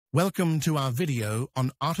Welcome to our video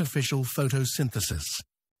on artificial photosynthesis.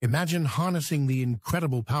 Imagine harnessing the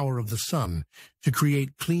incredible power of the sun to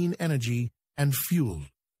create clean energy and fuel.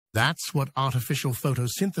 That's what artificial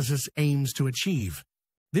photosynthesis aims to achieve.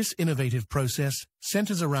 This innovative process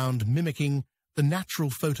centers around mimicking the natural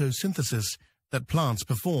photosynthesis that plants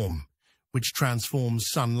perform, which transforms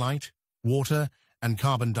sunlight, water, and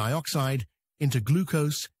carbon dioxide into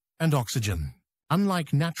glucose and oxygen.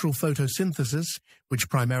 Unlike natural photosynthesis, which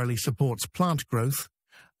primarily supports plant growth,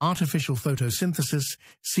 artificial photosynthesis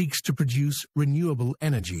seeks to produce renewable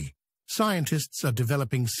energy. Scientists are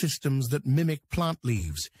developing systems that mimic plant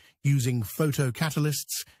leaves, using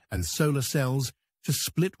photocatalysts and solar cells to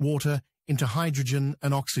split water into hydrogen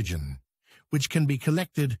and oxygen, which can be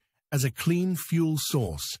collected as a clean fuel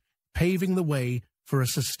source, paving the way for a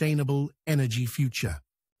sustainable energy future.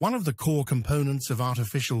 One of the core components of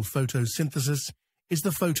artificial photosynthesis is the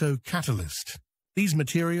photocatalyst. These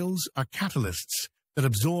materials are catalysts that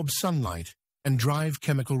absorb sunlight and drive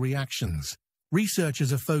chemical reactions.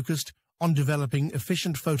 Researchers are focused on developing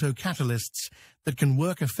efficient photocatalysts that can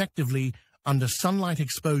work effectively under sunlight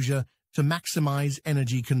exposure to maximize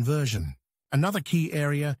energy conversion. Another key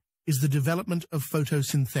area is the development of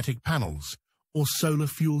photosynthetic panels, or solar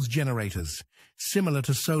fuels generators, similar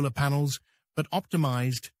to solar panels but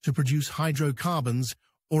optimized to produce hydrocarbons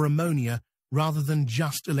or ammonia rather than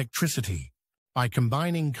just electricity. By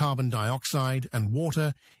combining carbon dioxide and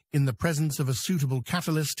water in the presence of a suitable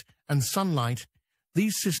catalyst and sunlight,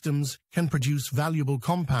 these systems can produce valuable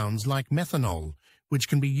compounds like methanol, which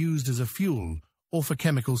can be used as a fuel or for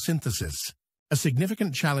chemical synthesis. A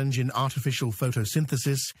significant challenge in artificial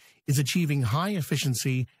photosynthesis is achieving high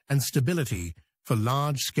efficiency and stability for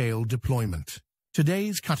large-scale deployment.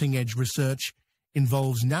 Today's cutting-edge research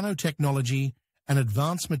involves nanotechnology and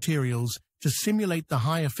advanced materials to simulate the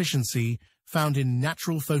high efficiency found in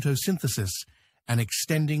natural photosynthesis and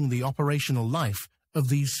extending the operational life of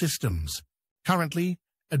these systems. Currently,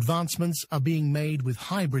 advancements are being made with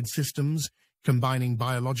hybrid systems, combining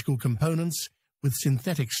biological components with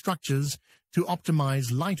synthetic structures to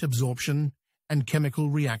optimize light absorption and chemical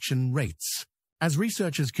reaction rates. As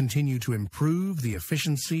researchers continue to improve the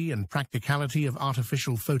efficiency and practicality of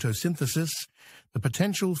artificial photosynthesis, the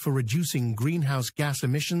potential for reducing greenhouse gas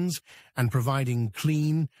emissions and providing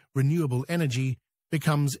clean, renewable energy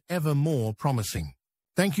becomes ever more promising.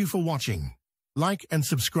 Thank you for watching. Like and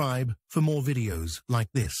subscribe for more videos like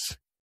this.